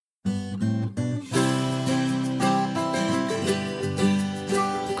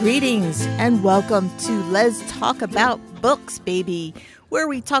Greetings and welcome to Let's Talk About Books, baby, where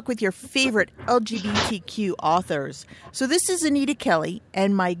we talk with your favorite LGBTQ authors. So this is Anita Kelly,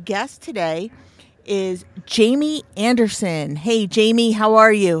 and my guest today is Jamie Anderson. Hey, Jamie, how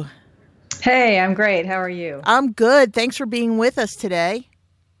are you? Hey, I'm great. How are you? I'm good. Thanks for being with us today.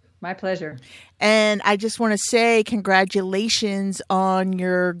 My pleasure. And I just want to say congratulations on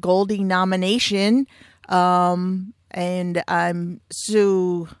your Goldie nomination. And I'm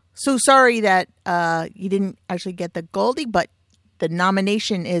so sorry that you didn't actually get the Goldie, but the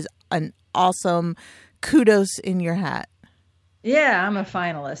nomination is an awesome kudos in your hat. Yeah, I'm a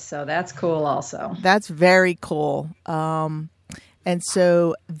finalist, so that's cool also. That's very cool. And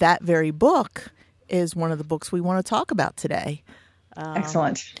so that very book is one of the books we want to talk about today.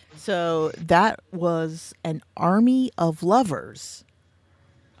 Excellent. So that was An Army of Lovers.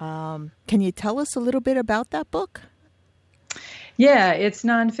 Can you tell us a little bit about that book? Yeah, it's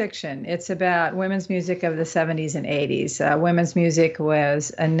nonfiction. It's about women's music of the 70s and 80s. Women's music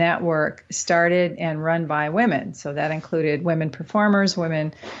was a network started and run by women. So that included women performers,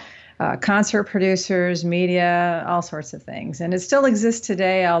 women concert producers, media, all sorts of things. And it still exists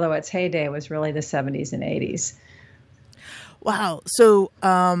today, although its heyday was really the 70s and 80s. Wow. So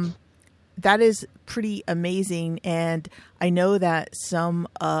that is pretty amazing. And I know that some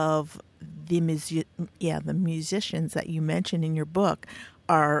of the musicians that you mentioned in your book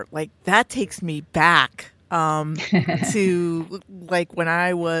are like, that takes me back to like when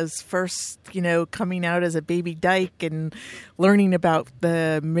I was first, coming out as a baby dyke and learning about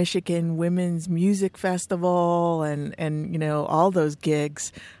the Michigan Women's Music Festival and all those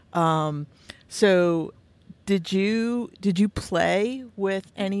gigs. So did you play with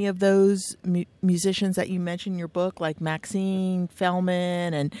any of those musicians that you mentioned in your book, like Maxine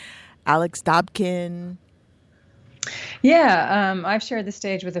Feldman and Alex Dobkin? Yeah, I've shared the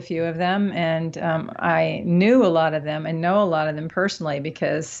stage with a few of them, and I knew a lot of them and know a lot of them personally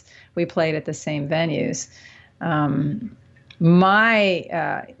because we played at the same venues.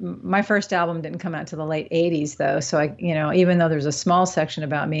 My first album didn't come out to the late 80s, though, so I, even though there's a small section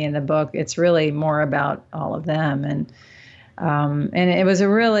about me in the book, it's really more about all of them, and it was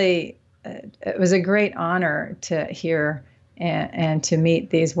a great honor to hear. And to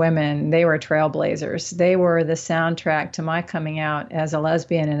meet these women. They were trailblazers. They were the soundtrack to my coming out as a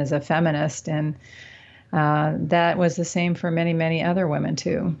lesbian and as a feminist. And that was the same for many, many other women,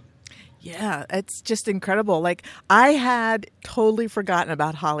 too. Yeah, it's just incredible. Like, I had totally forgotten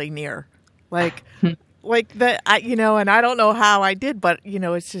about Holly Near. Like that, and I don't know how I did, but,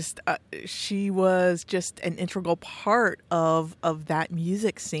 it's just, she was just an integral part of that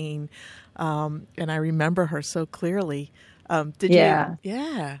music scene. And I remember her so clearly. Yeah.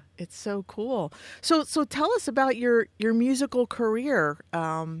 Yeah, it's so cool. So tell us about your musical career,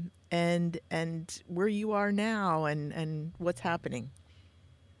 and where you are now and what's happening.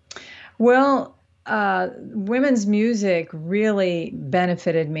 Well, women's music really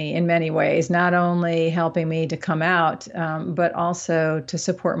benefited me in many ways, not only helping me to come out, but also to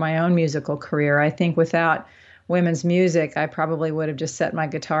support my own musical career. I think without women's music, I probably would have just set my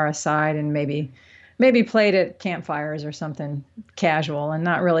guitar aside and maybe played at campfires or something casual and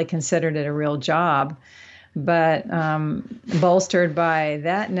not really considered it a real job. But bolstered by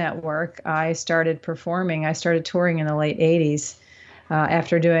that network, I started performing. I started touring in the late 80s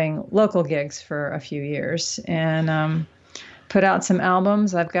after doing local gigs for a few years and put out some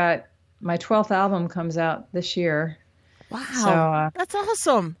albums. I've got my 12th album comes out this year. Wow, so, that's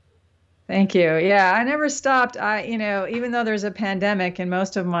awesome. Thank you. Yeah, I never stopped. Even though there's a pandemic and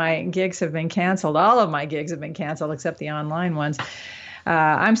most of my gigs have been canceled, all of my gigs have been canceled except the online ones.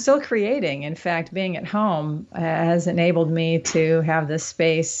 I'm still creating. In fact, being at home has enabled me to have this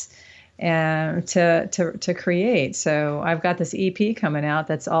space and to create. So I've got this EP coming out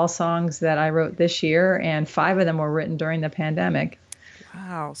that's all songs that I wrote this year, and 5 of them were written during the pandemic.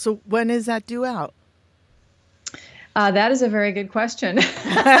 Wow. So when is that due out? That is a very good question.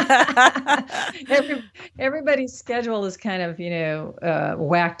 Everybody's schedule is kind of,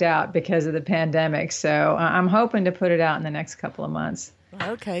 whacked out because of the pandemic. So I'm hoping to put it out in the next couple of months.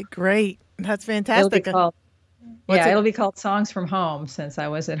 Okay, great. That's fantastic. It'll be called Songs from Home, since I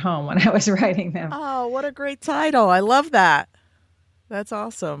was at home when I was writing them. Oh, what a great title. I love that. That's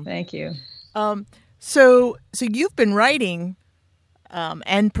awesome. Thank you. So you've been writing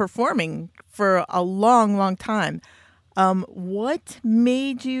and performing for a long, long time. What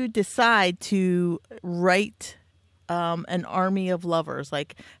made you decide to write An Army of Lovers?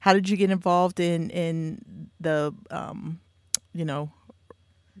 Like, how did you get involved in the,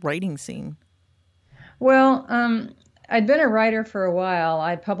 writing scene? Well, I'd been a writer for a while.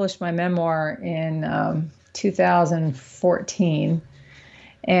 I published my memoir in 2014.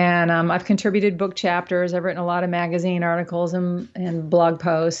 And I've contributed book chapters. I've written a lot of magazine articles and blog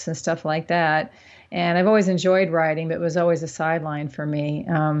posts and stuff like that. And I've always enjoyed writing, but it was always a sideline for me.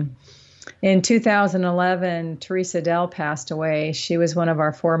 In 2011, Teresa Dell passed away. She was one of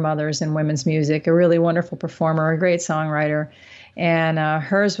our foremothers in women's music, a really wonderful performer, a great songwriter. And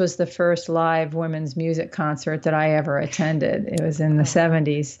hers was the first live women's music concert that I ever attended. It was in the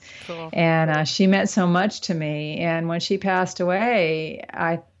 70s. Cool. And she meant so much to me. And when she passed away,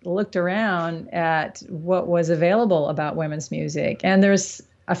 I looked around at what was available about women's music. And there's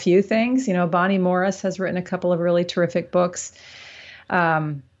a few things. You know, Bonnie Morris has written a couple of really terrific books.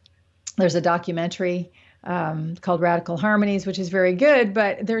 There's a documentary called Radical Harmonies, which is very good,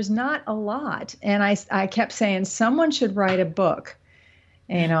 but there's not a lot. And I kept saying, someone should write a book.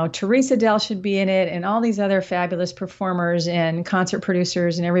 You know, Teresa Dell should be in it, and all these other fabulous performers and concert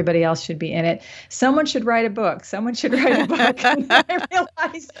producers and everybody else should be in it. Someone should write a book. Someone should write a book. And I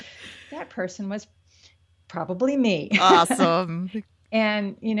realized that person was probably me. Awesome.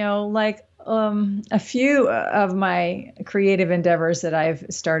 And, you know, like a few of my creative endeavors that I've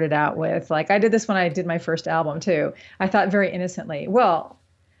started out with, like I did this when I did my first album too. I thought very innocently, well,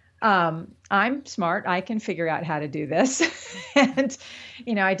 I'm smart. I can figure out how to do this. And,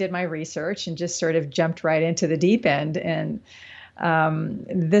 you know, I did my research and just sort of jumped right into the deep end. And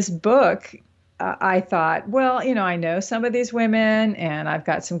this book, I thought, well, you know, I know some of these women and I've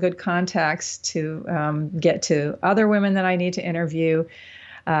got some good contacts to get to other women that I need to interview.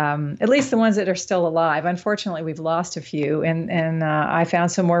 At least the ones that are still alive. Unfortunately, we've lost a few, and I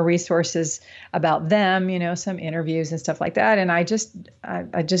found some more resources about them, you know, some interviews and stuff like that. And I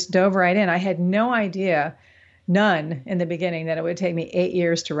just dove right in. I had no idea, none in the beginning, that it would take me 8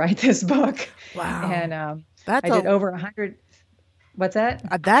 years to write this book. Wow. And I did over 100. What's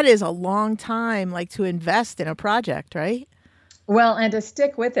that? That is a long time, like, to invest in a project, right? Well, and to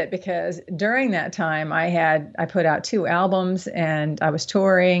stick with it, because during that time I put out 2 albums and I was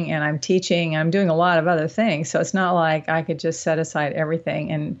touring and I'm teaching and I'm doing a lot of other things. So it's not like I could just set aside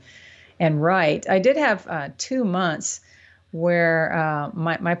everything and write. I did have 2 months where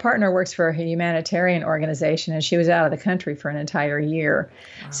my partner works for a humanitarian organization and she was out of the country for an entire year.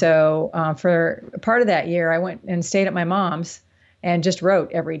 Wow. So for part of that year, I went and stayed at my mom's and just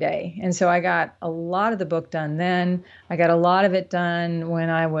wrote every day. And so I got a lot of the book done then. I got a lot of it done when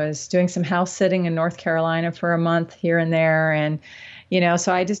I was doing some house sitting in North Carolina for a month here and there. And, you know,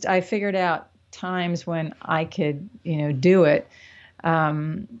 so I figured out times when I could, you know, do it.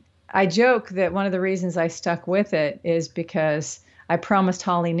 I joke that one of the reasons I stuck with it is because I promised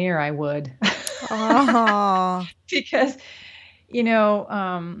Holly Near I would. Oh. Because, you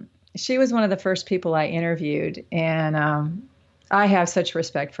know, she was one of the first people I interviewed, and I have such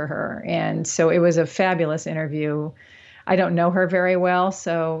respect for her. And so it was a fabulous interview. I don't know her very well,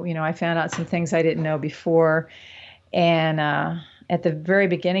 so, you know, I found out some things I didn't know before. And at the very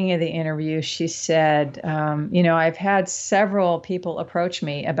beginning of the interview, she said, you know, I've had several people approach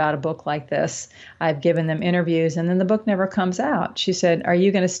me about a book like this. I've given them interviews, and then the book never comes out. She said, are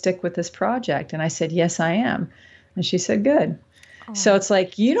you going to stick with this project? And I said, yes, I am. And she said, good. So it's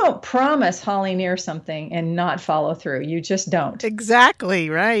like, you don't promise Holly Near something and not follow through. You just don't. Exactly,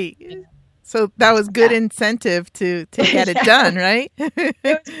 right. So that was good incentive to get it done, right? It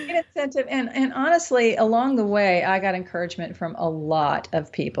was a good incentive. And honestly, along the way, I got encouragement from a lot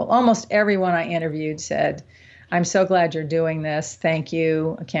of people. Almost everyone I interviewed said, I'm so glad you're doing this. Thank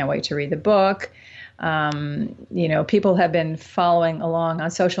you. I can't wait to read the book. You know, people have been following along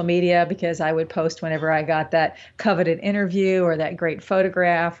on social media because I would post whenever I got that coveted interview or that great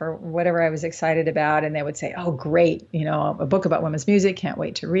photograph or whatever I was excited about. And they would say, oh, great, you know, a book about women's music. Can't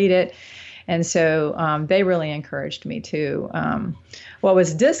wait to read it. And so they really encouraged me too. What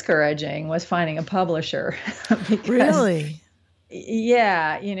was discouraging was finding a publisher. Really?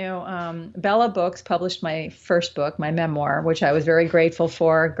 Yeah, you know, Bella Books published my first book, my memoir, which I was very grateful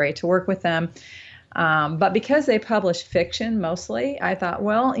for. Great to work with them. But because they publish fiction mostly, I thought,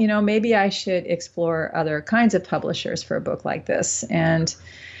 well, you know, maybe I should explore other kinds of publishers for a book like this. And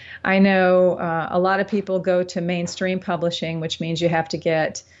I know a lot of people go to mainstream publishing, which means you have to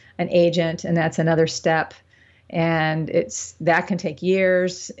get an agent, and that's another step. And that can take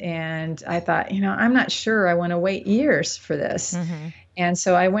years. And I thought, you know, I'm not sure I want to wait years for this. Mm-hmm. And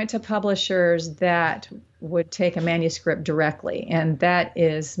so I went to publishers that would take a manuscript directly. And that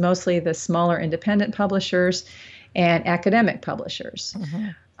is mostly the smaller independent publishers and academic publishers. Mm-hmm.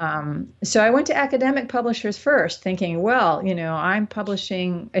 So I went to academic publishers first, thinking, well, I'm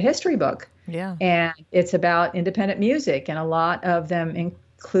publishing a history book. Yeah. And it's about independent music, and a lot of them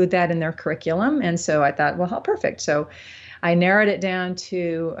include that in their curriculum. And so I thought, well, how perfect. So I narrowed it down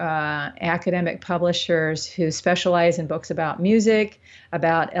to academic publishers who specialize in books about music,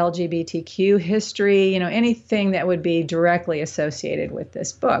 about LGBTQ history, anything that would be directly associated with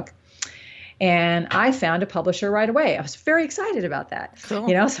this book. And I found a publisher right away. I was very excited about that.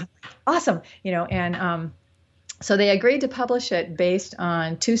 Cool. So awesome, and so they agreed to publish it based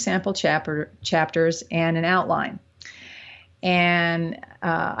on 2 sample chapters and an outline. And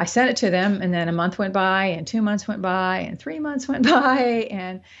I sent it to them, and then a month went by, and 2 months went by, and 3 months went by,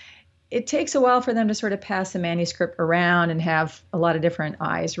 and it takes a while for them to sort of pass the manuscript around and have a lot of different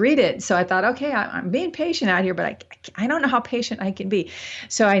eyes read it. So I thought, okay, I'm being patient out here, but I don't know how patient I can be.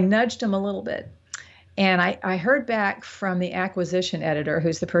 So I nudged them a little bit. And I heard back from the acquisition editor,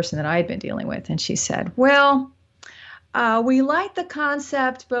 who's the person that I'd been dealing with, and she said, well, we like the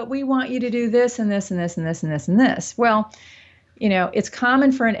concept, but we want you to do this and this and this and this and this and this. Well, it's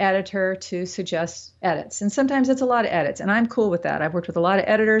common for an editor to suggest edits, and sometimes it's a lot of edits, and I'm cool with that. I've worked with a lot of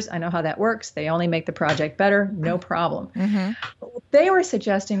editors. I know how that works. They only make the project better, no problem. Mm-hmm. But what they were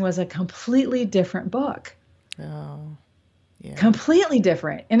suggesting was a completely different book. Oh, yeah. Completely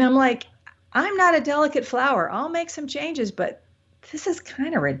different. And I'm like, I'm not a delicate flower. I'll make some changes, but this is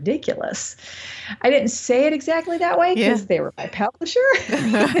kind of ridiculous. I didn't say it exactly that way because they were my publisher.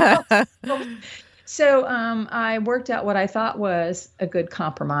 So I worked out what I thought was a good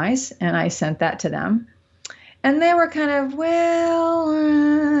compromise, and I sent that to them. And they were kind of,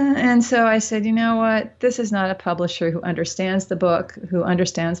 and so I said, you know what? This is not a publisher who understands the book, who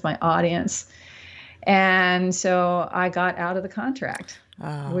understands my audience. And so I got out of the contract,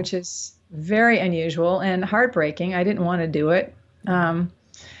 which is very unusual and heartbreaking. I didn't want to do it.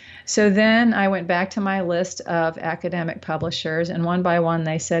 So then I went back to my list of academic publishers, and one by one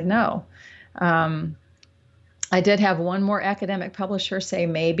they said no. I did have one more academic publisher say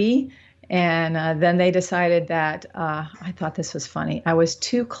maybe, and then they decided that I thought this was funny. I was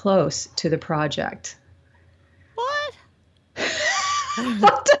too close to the project. What?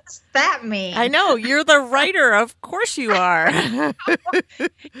 What does that mean? I know, you're the writer. Of course you are.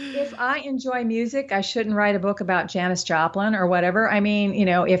 If I enjoy music, I shouldn't write a book about Janis Joplin or whatever. I mean,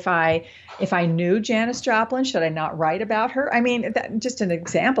 if I knew Janis Joplin, should I not write about her? I mean, just an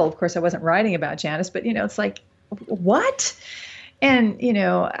example. Of course, I wasn't writing about Janis, but it's like, what? And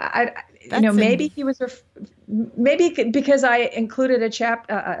maybe he was, maybe because I included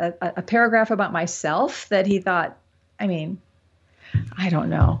a paragraph about myself that he thought. I mean, I don't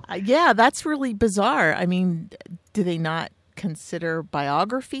know. Yeah, that's really bizarre. I mean, do they not consider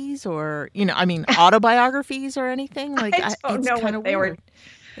biographies or, autobiographies or anything? Like, I don't know what they were.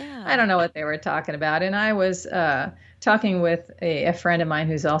 Yeah. I don't know what they were talking about. And I was talking with a friend of mine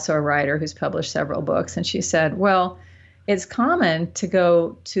who's also a writer who's published several books. And she said, well, it's common to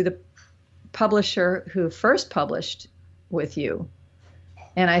go to the publisher who first published with you.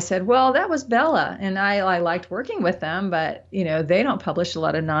 And I said, well, that was Bella, and I liked working with them, but, they don't publish a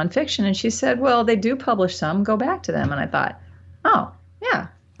lot of nonfiction. And she said, well, they do publish some. Go back to them. And I thought, oh, yeah,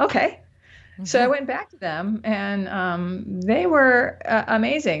 okay. Mm-hmm. So I went back to them, and they were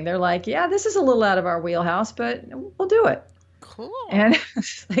amazing. They're like, yeah, this is a little out of our wheelhouse, but we'll do it. Cool. And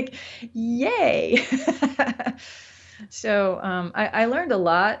it's like, yay. So I learned a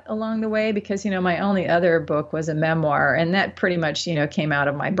lot along the way because, my only other book was a memoir, and that pretty much, came out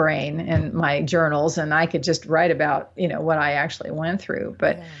of my brain and my journals, and I could just write about, what I actually went through.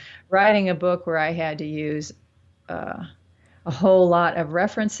 But writing a book where I had to use a whole lot of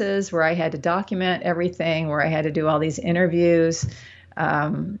references, where I had to document everything, where I had to do all these interviews,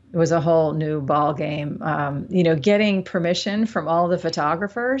 was a whole new ball game. Getting permission from all the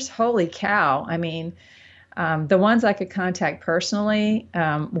photographers, holy cow. I mean, the ones I could contact personally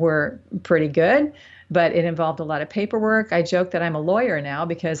were pretty good, but it involved a lot of paperwork. I joke that I'm a lawyer now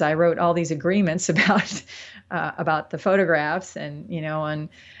because I wrote all these agreements about the photographs, and and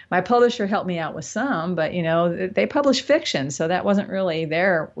my publisher helped me out with some, but they publish fiction, so that wasn't really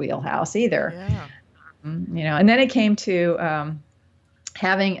their wheelhouse either. Yeah. And then it came to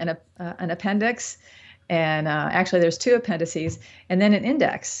having an appendix, and actually there's 2 appendices, and then an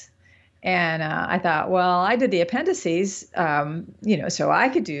index. And I thought, well, I did the appendices, so I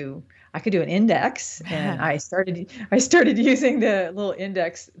could do an index. And I started using the little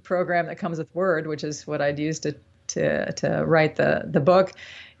index program that comes with Word, which is what I'd use to write the book.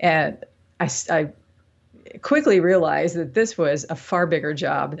 And I quickly realized that this was a far bigger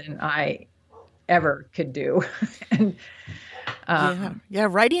job than I ever could do. And Yeah.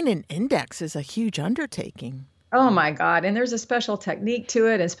 Writing an index is a huge undertaking. Oh my God. And there's a special technique to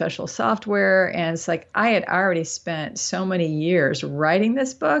it and special software. And it's like I had already spent so many years writing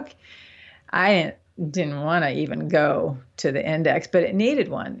this book. I didn't want to even go to the index, but it needed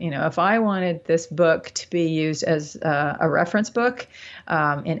one. If I wanted this book to be used as a reference book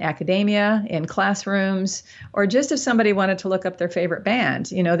in academia, in classrooms, or just if somebody wanted to look up their favorite band,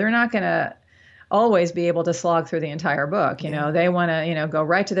 they're not going to always be able to slog through the entire book. They want to, go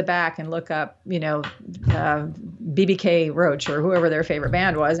right to the back and look up, BBK Roach or whoever their favorite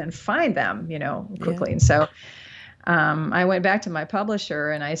band was and find them, quickly. Yeah. And so I went back to my publisher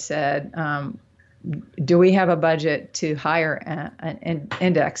and I said, do we have a budget to hire an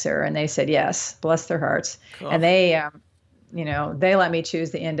indexer? And they said, yes, bless their hearts. Cool. And they let me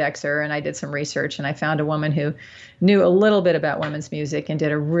choose the indexer, and I did some research and I found a woman who knew a little bit about women's music and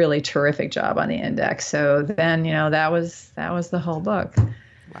did a really terrific job on the index. So then, that was the whole book.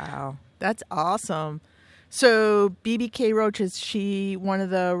 Wow. That's awesome. So BBK Roach, is she one of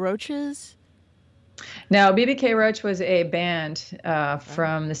the Roaches? No, BBK Roach was a band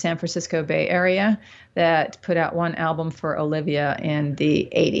from the San Francisco Bay Area that put out one album for Olivia in the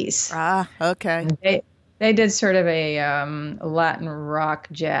 80s. Ah, okay. They did sort of a Latin rock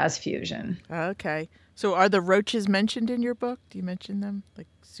jazz fusion. Okay. So are the Roaches mentioned in your book? Do you mention them, like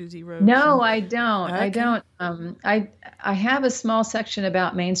Susie Roach? No, I don't. Okay. I don't. I have a small section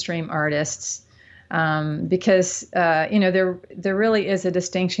about mainstream artists. Because there really is a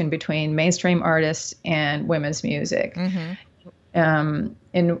distinction between mainstream artists and women's music. Mm-hmm.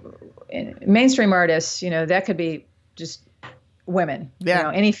 In mainstream artists, that could be just women,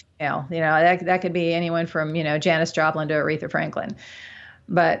 any female, that could be anyone from, Janis Joplin to Aretha Franklin.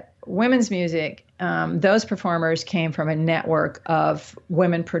 But women's music, those performers came from a network of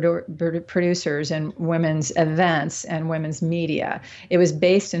women producers and women's events and women's media. It was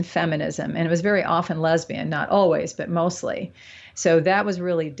based in feminism, and it was very often lesbian, not always, but mostly. So that was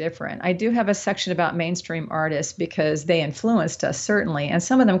really different. I do have a section about mainstream artists because they influenced us, certainly, and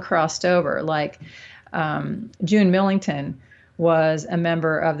some of them crossed over, like June Millington was a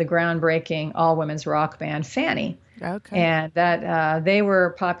member of the groundbreaking all-women's rock band Fanny. Okay. And that they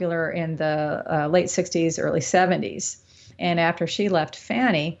were popular in the late 60s, early 70s. And after she left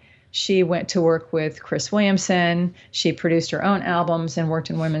Fanny, she went to work with Chris Williamson. She produced her own albums and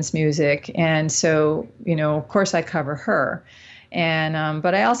worked in women's music. And so, of course, I cover her. And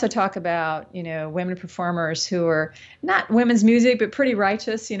but I also talk about, women performers who are not women's music, but pretty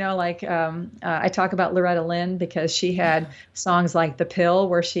righteous, like I talk about Loretta Lynn because she had songs like The Pill,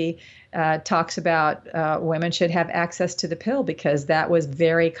 where she talks about women should have access to the pill because that was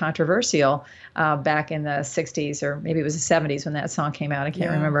very controversial back in the 60s, or maybe it was the 70s when that song came out. I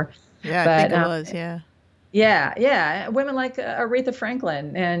can't remember. Yeah, but, I think it was, yeah. Yeah. Women like Aretha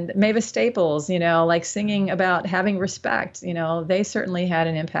Franklin and Mavis Staples, like singing about having respect, they certainly had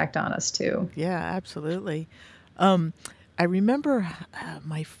an impact on us too. Yeah, absolutely. I remember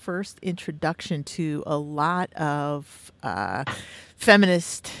my first introduction to a lot of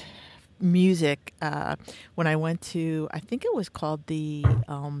feminist music when I went to, I think it was called the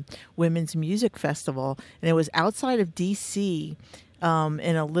Women's Music Festival, and it was outside of D.C.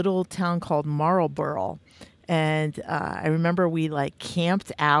 In a little town called Marlborough. And I remember we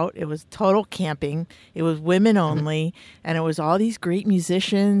camped out. It was total camping. It was women only. And it was all these great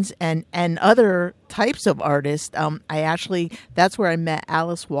musicians and other types of artists. That's where I met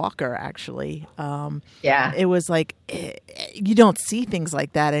Alice Walker, actually. Yeah. It was you don't see things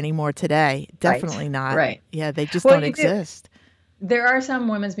like that anymore today. Definitely not. Right. Yeah, they just don't exist. There are some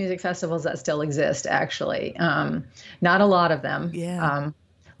women's music festivals that still exist, actually. Not a lot of them. Yeah.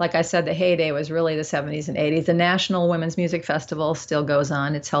 Like I said, the heyday was really the 70s and 80s. The National Women's Music Festival still goes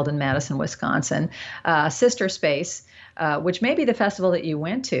on. It's held in Madison, Wisconsin. Sister Space, which may be the festival that you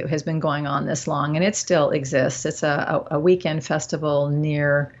went to, has been going on this long, and it still exists. It's a weekend festival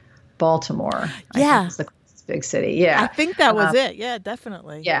near Baltimore. Yeah. I think it's the closest big city. Yeah. I think that was it. Yeah,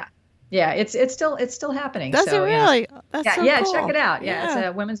 definitely. Yeah. Yeah, it's still happening. Does it really? Yeah. That's so cool. Check it out. Yeah, it's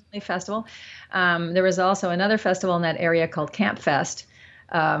a women's only festival. There was also another festival in that area called Camp Fest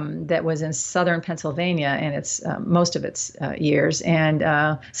that was in southern Pennsylvania, and it's most of its years.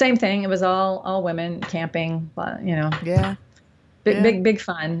 And same thing. It was all women camping. Yeah. Big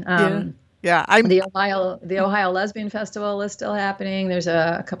fun. Yeah. The Ohio Lesbian Festival is still happening. There's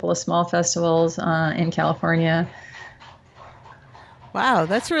a couple of small festivals in California. Wow,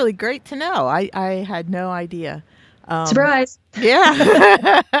 that's really great to know. I had no idea. Surprise!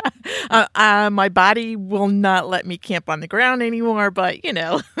 Yeah. My body will not let me camp on the ground anymore, but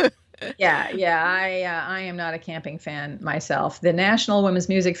Yeah. I am not a camping fan myself. The National Women's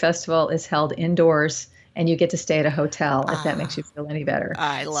Music Festival is held indoors, and you get to stay at a hotel if that makes you feel any better.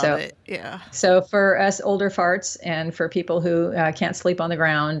 I love So, it. Yeah. so for us older farts and for people who can't sleep on the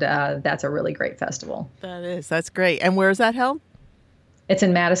ground, that's a really great festival. That's great. And where's that held? It's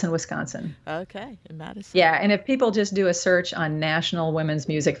in Madison, Wisconsin. Okay, in Madison. Yeah, and if people just do a search on National Women's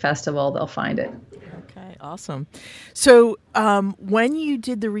Music Festival, they'll find it. Okay, awesome. So, when you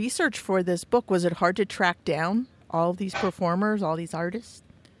did the research for this book, was it hard to track down all of these performers, all these artists?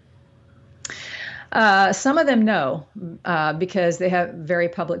 Some of them no, because they have very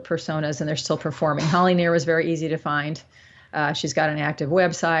public personas and they're still performing. Holly Near was very easy to find. She's got an active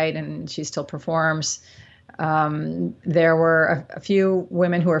website and she still performs. There were a few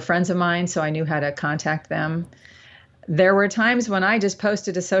women who are friends of mine, so I knew how to contact them. There were times when I just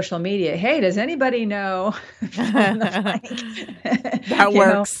posted to social media, "Hey, does anybody know?" That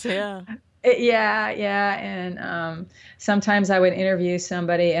works. Yeah. Yeah. And sometimes I would interview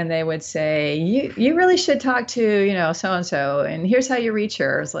somebody and they would say, you really should talk to, so-and-so, and here's how you reach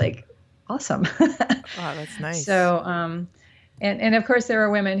her. It's like, awesome. Wow, that's nice. So, and of course, there are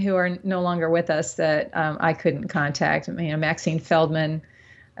women who are no longer with us that I couldn't contact. Maxine Feldman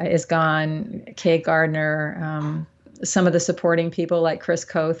is gone, Kay Gardner, some of the supporting people like Chris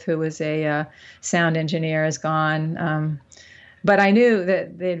Koth, who was a sound engineer, is gone. But I knew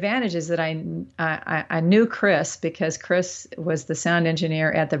that the advantage is that I knew Chris because Chris was the sound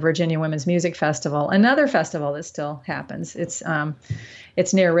engineer at the Virginia Women's Music Festival, another festival that still happens.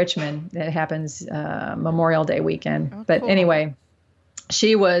 It's near Richmond. It happens Memorial Day weekend. Oh, but cool. anyway,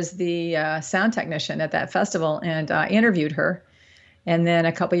 she was the sound technician at that festival, and I interviewed her. And then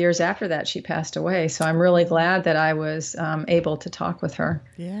a couple years after that, she passed away. So I'm really glad that I was able to talk with her.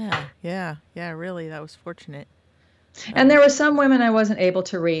 Yeah. Really, that was fortunate. And there were some women I wasn't able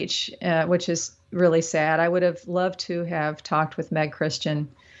to reach, which is really sad. I would have loved to have talked with Meg Christian,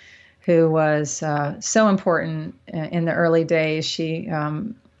 who was so important in the early days. She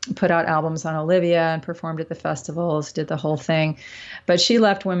put out albums on Olivia and performed at the festivals, did the whole thing. But she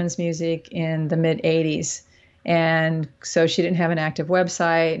left women's music in the mid-'80s. And so she didn't have an active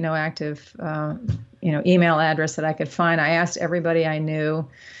website, no active email address that I could find. I asked everybody I knew.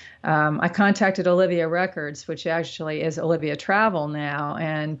 I contacted Olivia Records, which actually is Olivia Travel now,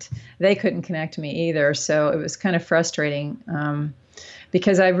 and they couldn't connect me either. So it was kind of frustrating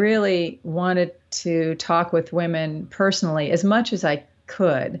because I really wanted to talk with women personally as much as I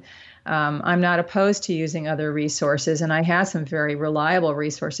could. I'm not opposed to using other resources, and I had some very reliable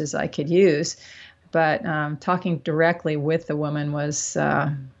resources I could use. But talking directly with the woman was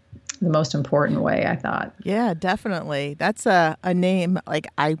the most important way, I thought. Yeah, definitely. That's a name, like,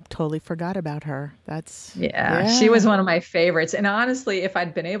 I totally forgot about her. Yeah, she was one of my favorites. And honestly, if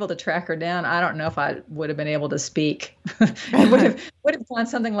I'd been able to track her down, I don't know if I would have been able to speak. I would have done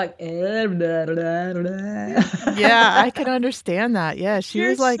something like, Yeah, I can understand that. Yeah, she You're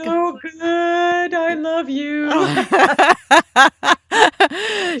was like, so good. I love you.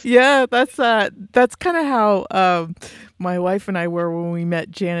 Yeah, that's kind of how my wife and I were when we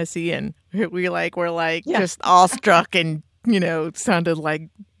met Janice Ian. We were just awestruck and sounded like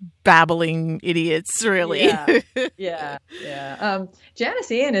babbling idiots, really. Yeah.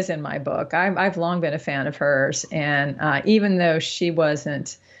 Janice Ian is in my book. I've long been a fan of hers, and even though she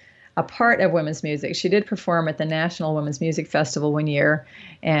wasn't a part of women's music, she did perform at the National Women's Music Festival one year,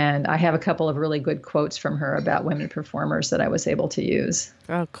 and I have a couple of really good quotes from her about women performers that I was able to use.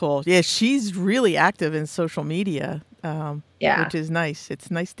 Oh, cool. Yeah, she's really active in social media, which is nice.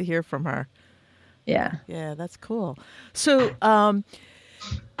 It's nice to hear from her. Yeah, that's cool. So, how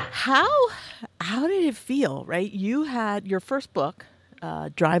did it feel, right? You had your first book,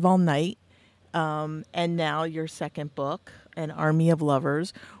 Drive All Night, and now your second book, An Army of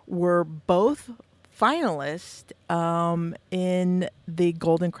Lovers, were both finalists in the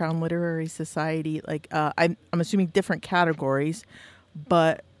Golden Crown Literary Society. I'm assuming different categories,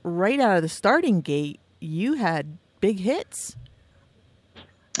 but right out of the starting gate, you had big hits.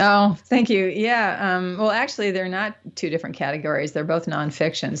 Oh, thank you. Yeah. Well, actually, they're not two different categories. They're both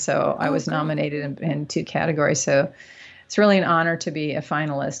nonfiction. So I was nominated in two categories. So it's really an honor to be a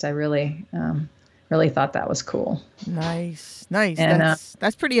finalist. I really thought that was cool. Nice. And,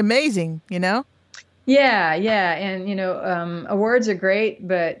 that's pretty amazing, Yeah. And, awards are great,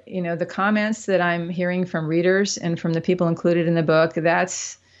 but, the comments that I'm hearing from readers and from the people included in the book,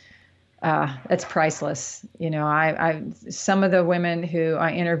 that's priceless. Some of the women who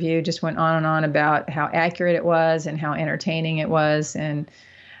I interviewed just went on and on about how accurate it was and how entertaining it was. And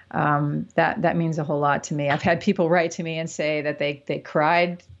that means a whole lot to me. I've had people write to me and say that they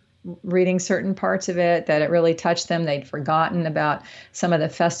cried reading certain parts of it, that it really touched them. They'd forgotten about some of the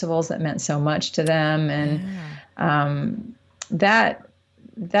festivals that meant so much to them. And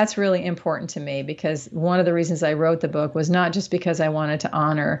that's really important to me, because one of the reasons I wrote the book was not just because I wanted to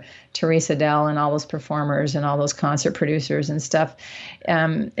honor Teresa Dell and all those performers and all those concert producers and stuff.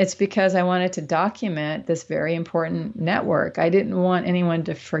 It's because I wanted to document this very important network. I didn't want anyone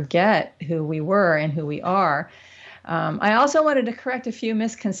to forget who we were and who we are. I also wanted to correct a few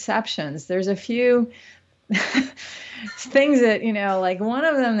misconceptions. There's a few things that, like one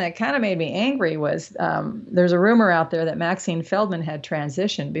of them that kind of made me angry was there's a rumor out there that Maxine Feldman had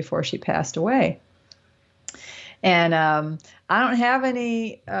transitioned before she passed away. And I don't have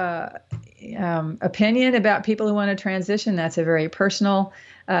any opinion about people who want to transition. That's a very personal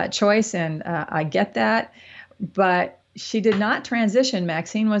choice, and I get that. But she did not transition.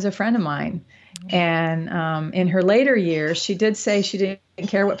 Maxine was a friend of mine. And in her later years, she did say she didn't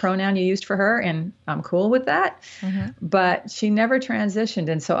care what pronoun you used for her, and I'm cool with that. But she never transitioned,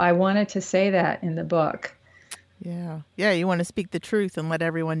 and so I wanted to say that in the book. Yeah. You want to speak the truth and let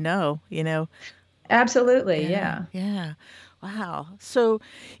everyone know, Absolutely, yeah. Wow. So,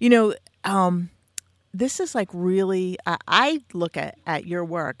 this is like really, I look at your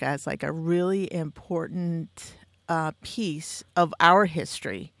work as like a really important piece of our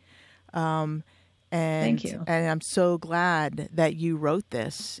history. Thank you. And I'm so glad that you wrote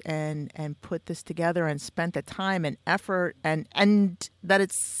this and put this together and spent the time and effort and that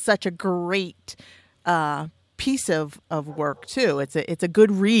it's such a great piece of work too. It's a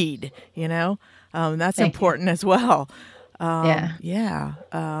good read, that's Thank important as well. Yeah.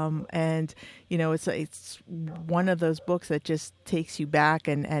 And it's one of those books that just takes you back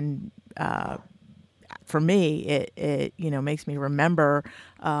and for me, it makes me remember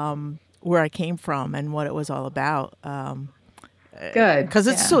where I came from and what it was all about. Good, because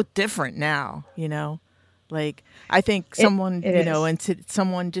it's so different now. Like I think someone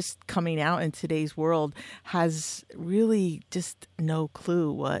someone just coming out in today's world has really just no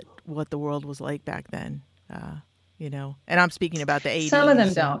clue what the world was like back then. And I'm speaking about the 80s. Some of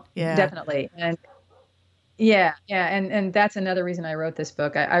them don't. Yeah, definitely. And and that's another reason I wrote this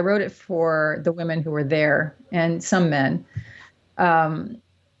book. I wrote it for the women who were there and some men,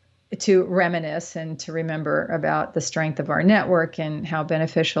 to reminisce and to remember about the strength of our network and how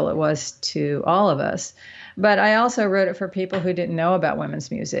beneficial it was to all of us. But I also wrote it for people who didn't know about women's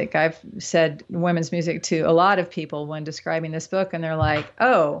music. I've said women's music to a lot of people when describing this book, and they're like,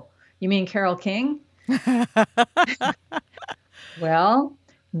 "Oh, you mean Carole King?" Well,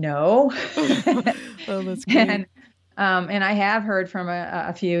 no. Oh, that's great. And I have heard from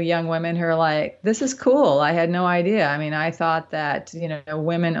a few young women who are like, "This is cool. I had no idea. I mean, I thought that,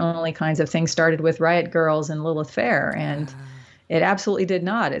 women only kinds of things started with Riot Girls and Lilith Fair, and it absolutely did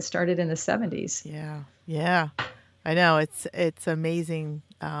not. It started in the 70s. Yeah. I know. It's amazing,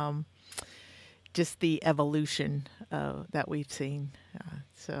 just the evolution that we've seen.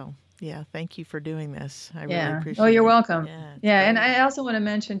 Yeah, thank you for doing this. I really appreciate it. Oh, you're welcome. Yeah, and I also want to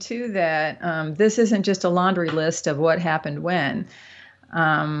mention, too, that this isn't just a laundry list of what happened when.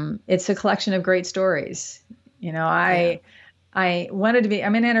 It's a collection of great stories. I wanted to be,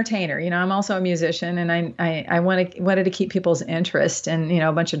 I'm an entertainer, I'm also a musician, and I wanted to keep people's interest, and,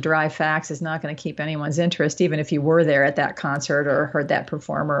 a bunch of dry facts is not going to keep anyone's interest, even if you were there at that concert or heard that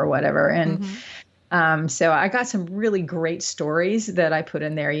performer or whatever. And so I got some really great stories that I put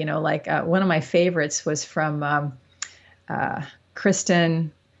in there, like one of my favorites was from Kristen,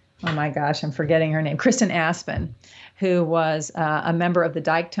 oh my gosh, I'm forgetting her name, Kristen Aspen, who was a member of the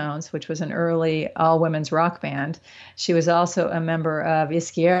Dyke Tones, which was an early all-women's rock band. She was also a member of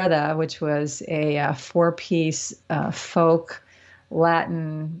Izquierda, which was a four-piece folk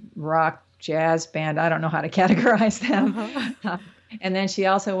Latin rock jazz band. I don't know how to categorize them. And then she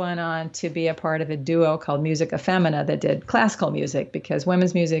also went on to be a part of a duo called Musica Femina that did classical music, because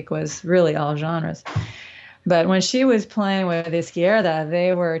women's music was really all genres. But when she was playing with Izquierda,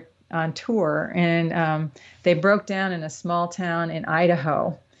 they were on tour, and they broke down in a small town in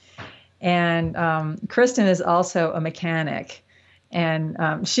Idaho. And Kristen is also a mechanic. And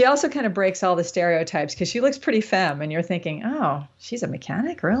she also kind of breaks all the stereotypes, because she looks pretty femme, and you're thinking, oh, she's a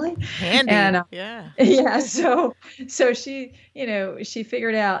mechanic, really? Handy. And, yeah. So she, she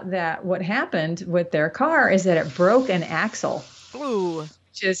figured out that what happened with their car is that it broke an axle. Ooh.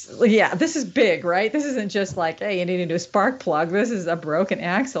 This is big, right? This isn't just like, hey, you need a new spark plug. This is a broken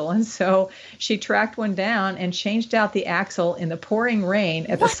axle. And so she tracked one down and changed out the axle in the pouring rain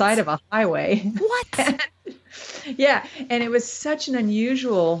at the side of a highway. What? Yeah, and it was such an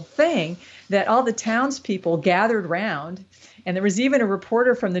unusual thing that all the townspeople gathered round, and there was even a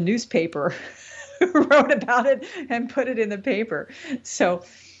reporter from the newspaper who wrote about it and put it in the paper. So,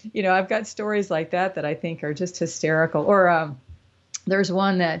 I've got stories like that I think are just hysterical. Or there's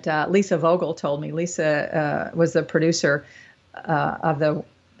one that Lisa Vogel told me. Lisa was the producer of the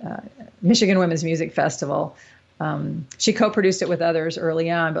Michigan Women's Music Festival. She co-produced it with others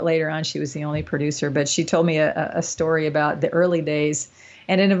early on, but later on she was the only producer. But she told me a story about the early days,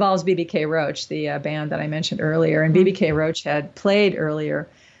 and it involves BBK Roach, the band that I mentioned earlier. And BBK Roach had played earlier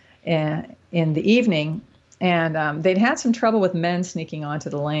in the evening, and they'd had some trouble with men sneaking onto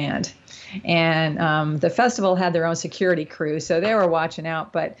the land. And the festival had their own security crew, so they were watching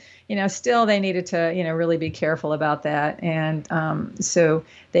out. But still they needed to really be careful about that. And so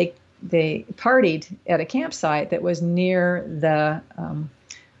they partied at a campsite that was near the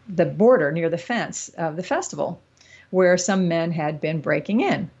border, near the fence of the festival, where some men had been breaking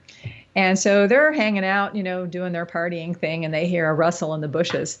in. And so they're hanging out, doing their partying thing, and they hear a rustle in the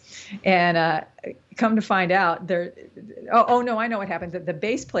bushes. And come to find out, no, I know what happened. The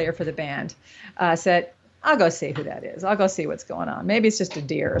bass player for the band said, I'll go see who that is. I'll go see what's going on. Maybe it's just a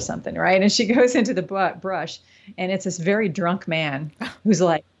deer or something, right? And she goes into the brush, and it's this very drunk man who's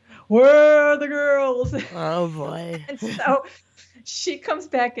like, where are the girls? Oh, boy. And so she comes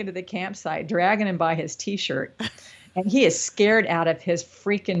back into the campsite, dragging him by his T-shirt, and he is scared out of his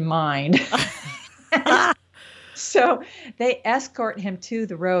freaking mind. So they escort him to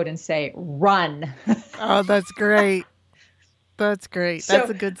the road and say, run. Oh, that's great. That's great. That's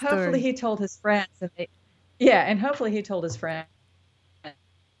a good story. Hopefully he told his friends. And hopefully he told his friends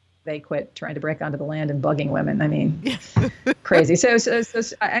they quit trying to break onto the land and bugging women. I mean, crazy. So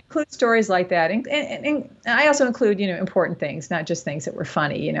I include stories like that. And I also include, important things, not just things that were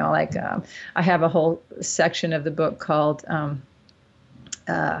funny, like I have a whole section of the book called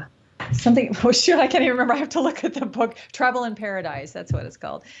something, I can't even remember. I have to look at the book, Trouble in Paradise. That's what it's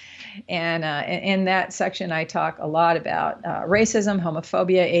called. And in that section, I talk a lot about racism,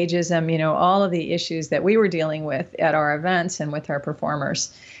 homophobia, ageism, all of the issues that we were dealing with at our events and with our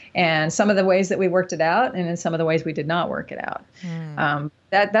performers. And some of the ways that we worked it out, and in some of the ways we did not work it out.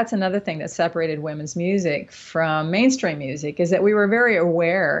 That's another thing that separated women's music from mainstream music, is that we were very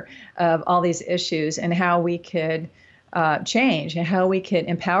aware of all these issues and how we could change and how we could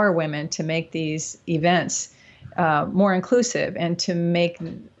empower women to make these events more inclusive, and to make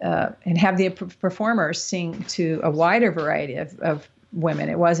and have the performers sing to a wider variety of women.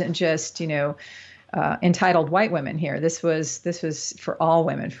 It wasn't just entitled white women here. This was for all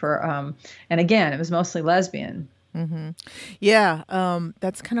women. And again, it was mostly lesbian. Mm-hmm. Yeah,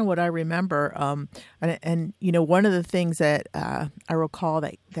 that's kind of what I remember. And one of the things that I recall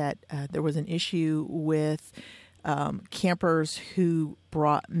that there was an issue with campers who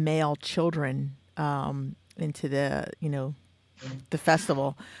brought male children into the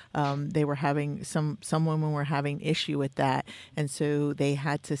festival. They were having some women were having issue with that, and so they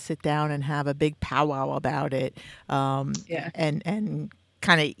had to sit down and have a big powwow about it. And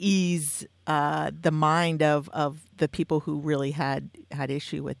kind of ease the mind of the people who really had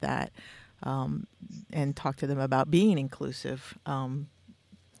issue with that, and talk to them about being inclusive.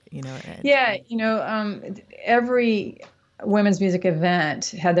 Every women's music event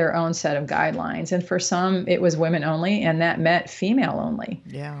had their own set of guidelines, and for some it was women only, and that meant female only.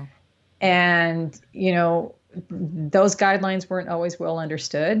 Yeah. And those guidelines weren't always well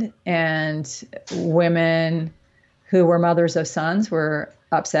understood, and women who were mothers of sons were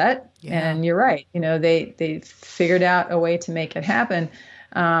upset. Yeah. And you're right, they figured out a way to make it happen.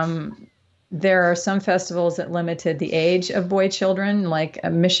 There are some festivals that limited the age of boy children, like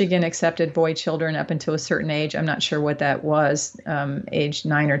Michigan accepted boy children up until a certain age. I'm not sure what that was, age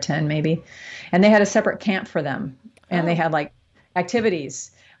 9 or 10 maybe. And they had a separate camp for them. And they had like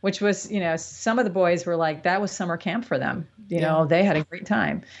activities, which was, some of the boys were like, that was summer camp for them. They had a great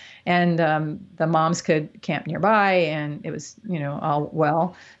time. And the moms could camp nearby, and it was, all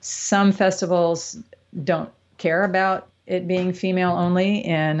well. Some festivals don't care about it being female only,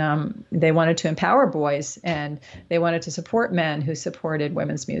 and they wanted to empower boys, and they wanted to support men who supported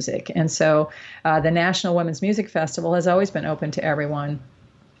women's music. And so the National Women's Music Festival has always been open to everyone.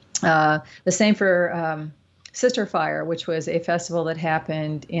 The same for Sister Fire, which was a festival that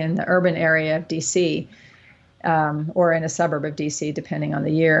happened in the urban area of D.C., or in a suburb of D.C., depending on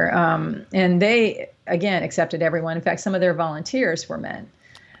the year. And they, again, accepted everyone. In fact, some of their volunteers were men.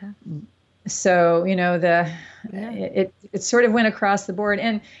 So, it sort of went across the board.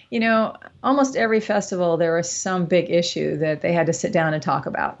 And, almost every festival, there was some big issue that they had to sit down and talk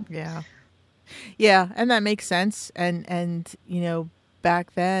about. Yeah. Yeah, and that makes sense. And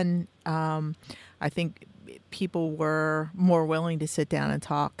back then, I think people were more willing to sit down and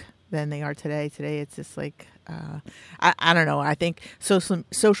talk than they are today. Today, it's just like I don't know. I think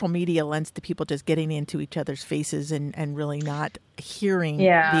social media lends to people just getting into each other's faces and really not hearing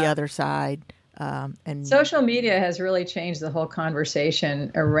the other side. And social media has really changed the whole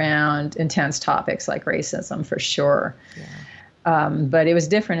conversation around intense topics like racism, for sure. Yeah. But it was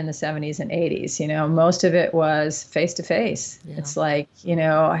different in the 70s and 80s. Most of it was face to face. It's like,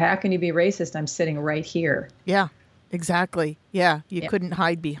 how can you be racist? I'm sitting right here. Yeah, exactly. Yeah. You couldn't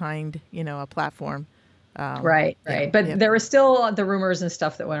hide behind, a platform. Right. But there were still the rumors and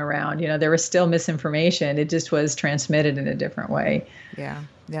stuff that went around. There was still misinformation. It just was transmitted in a different way. Yeah.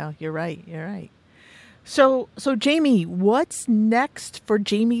 No, you're right. You're right. So Jamie, what's next for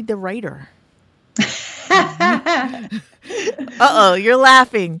Jamie the writer? Uh-oh, you're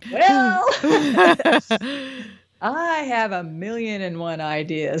laughing. Well, I have 1,000,001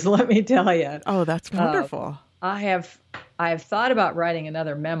 ideas, let me tell you. Oh, that's wonderful. I have thought about writing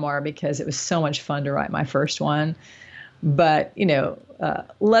another memoir because it was so much fun to write my first one. But,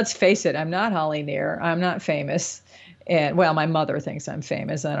 let's face it, I'm not Holly Near. I'm not famous. And well, my mother thinks I'm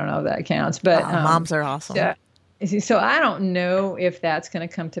famous. I don't know if that counts. But moms are awesome. So I don't know if that's going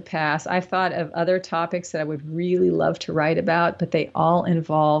to come to pass. I've thought of other topics that I would really love to write about, but they all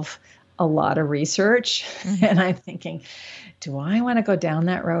involve a lot of research. Mm-hmm. And I'm thinking, do I want to go down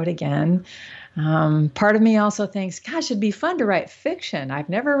that road again? Part of me also thinks, gosh, it'd be fun to write fiction. I've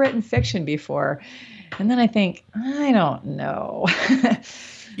never written fiction before. And then I think, I don't know.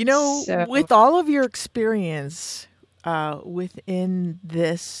 With all of your experience within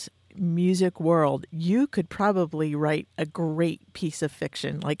this music world, you could probably write a great piece of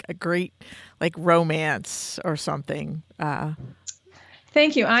fiction, like a great romance or something.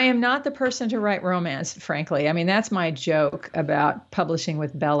 Thank you. I am not the person to write romance, frankly. I mean, that's my joke about publishing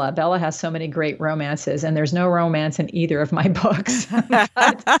with Bella. Bella has so many great romances, and there's no romance in either of my books.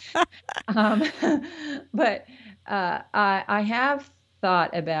 But I have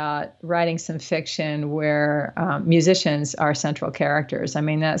thought about writing some fiction where musicians are central characters. I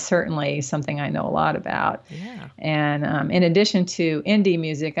mean, that's certainly something I know a lot about. Yeah. And in addition to indie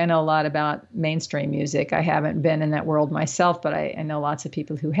music, I know a lot about mainstream music. I haven't been in that world myself, but I know lots of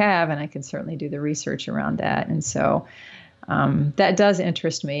people who have, and I can certainly do the research around that. And so that does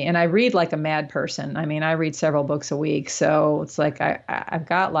interest me. And I read like a mad person. I mean, I read several books a week. So it's like I've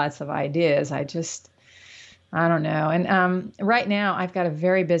got lots of ideas. I don't know. And right now, I've got a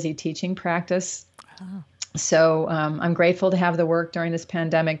very busy teaching practice. Oh. So I'm grateful to have the work during this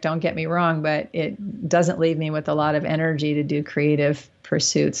pandemic. Don't get me wrong, but it doesn't leave me with a lot of energy to do creative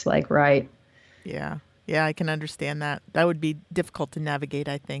pursuits like write. Yeah. Yeah, I can understand that. That would be difficult to navigate,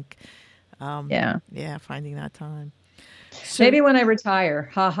 I think. Yeah, finding that time. So, maybe when I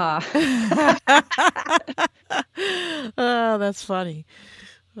retire. Ha ha. Oh, that's funny.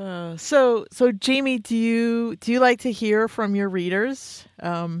 So Jamie, do you like to hear from your readers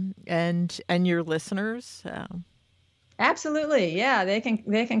and your listeners? Absolutely. Yeah, they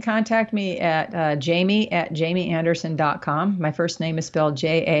can contact me at jamie@jamieanderson.com. My first name is spelled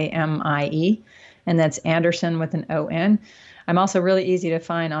Jamie, and that's Anderson with an O-N. I'm also really easy to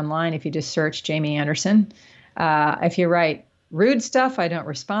find online if you just search Jamie Anderson. If you write rude stuff, I don't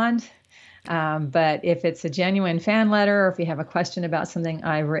respond. But if it's a genuine fan letter, or if you have a question about something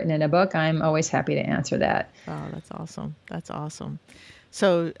I've written in a book, I'm always happy to answer that. Oh, that's awesome. That's awesome.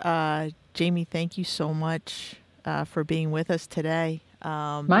 So, Jamie, thank you so much for being with us today.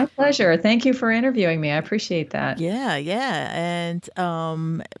 My pleasure. Thank you for interviewing me. I appreciate that. Yeah. And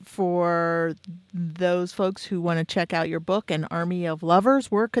for those folks who want to check out your book, An Army of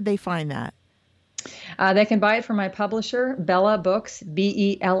Lovers, where could they find that? They can buy it from my publisher, Bella Books,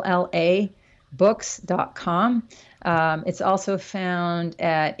 BELLA books.com. It's also found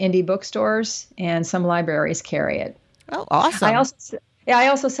at indie bookstores, and some libraries carry it. Oh, awesome. I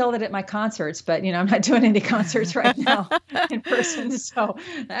also sell it at my concerts, but I'm not doing any concerts right now in person, so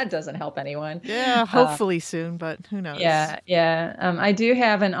that doesn't help anyone. Yeah, hopefully soon, but who knows? Yeah. I do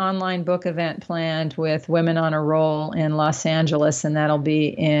have an online book event planned with Women on a Roll in Los Angeles, and that'll be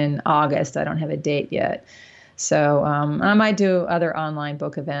in August. I don't have a date yet. So I might do other online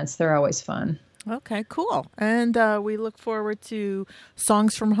book events. They're always fun. Okay, cool. And we look forward to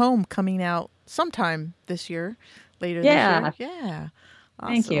Songs from Home coming out sometime this year, later this year. Yeah.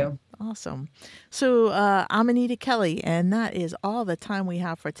 Awesome. Thank you. Awesome. So I'm Anita Kelly, and that is all the time we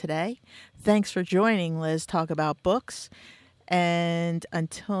have for today. Thanks for joining Liz Talk About Books. And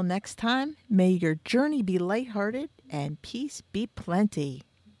until next time, may your journey be lighthearted and peace be plenty.